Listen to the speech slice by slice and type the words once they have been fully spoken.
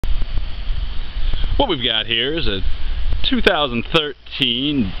What we've got here is a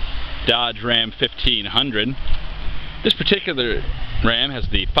 2013 Dodge Ram 1500. This particular Ram has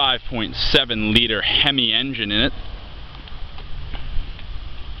the 5.7 liter Hemi engine in it.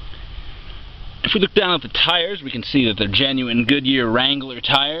 If we look down at the tires, we can see that they're genuine Goodyear Wrangler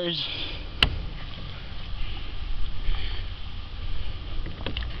tires.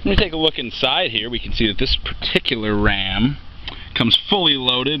 When we take a look inside here, we can see that this particular Ram comes fully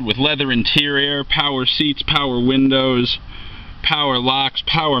loaded with leather interior, power seats, power windows, power locks,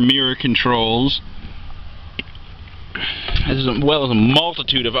 power mirror controls, as well as a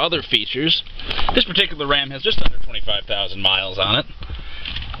multitude of other features. This particular Ram has just under 25,000 miles on it.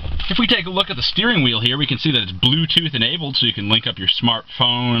 If we take a look at the steering wheel here, we can see that it's Bluetooth enabled, so you can link up your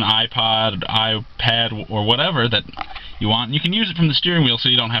smartphone, iPod, iPad, or whatever that you want. And you can use it from the steering wheel so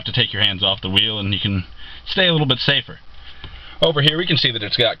you don't have to take your hands off the wheel and you can stay a little bit safer. Over here we can see that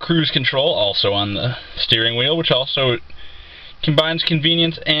it's got cruise control also on the steering wheel, which also combines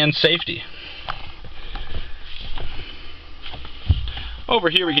convenience and safety. Over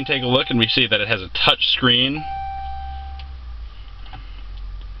here we can take a look and we see that it has a touch screen,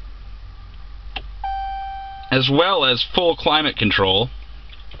 as well as full climate control,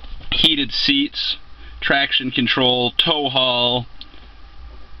 heated seats, traction control, tow haul,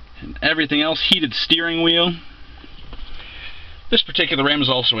 and everything else, heated steering wheel. This particular Ram is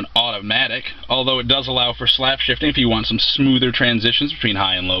also an automatic, although it does allow for slap shifting if you want some smoother transitions between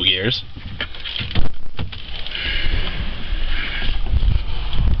high and low gears.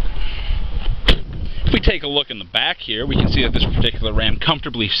 If we take a look in the back here, we can see that this particular Ram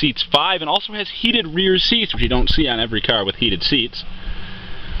comfortably seats 5 and also has heated rear seats, which you don't see on every car with heated seats.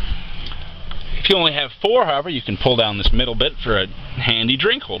 If you only have 4, however, you can pull down this middle bit for a handy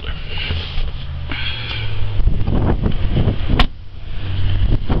drink holder.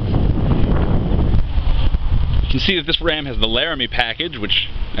 You can see that this Ram has the Laramie package, which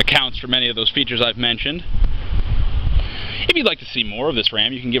accounts for many of those features I've mentioned. If you'd like to see more of this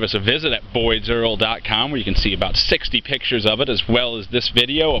Ram, you can give us a visit at boydsearl.com, where you can see about 60 pictures of it, as well as this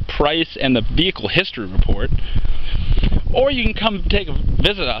video, a price, and the vehicle history report. Or you can come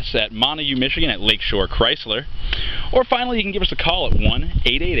visit us at Montague, Michigan at Lakeshore Chrysler. Or finally, you can give us a call at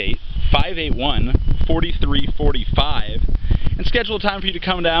 1-888-581-4345 and schedule a time for you to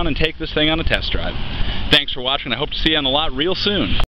come down and take this thing on a test drive. Thanks for watching. I hope to see you on the lot real soon.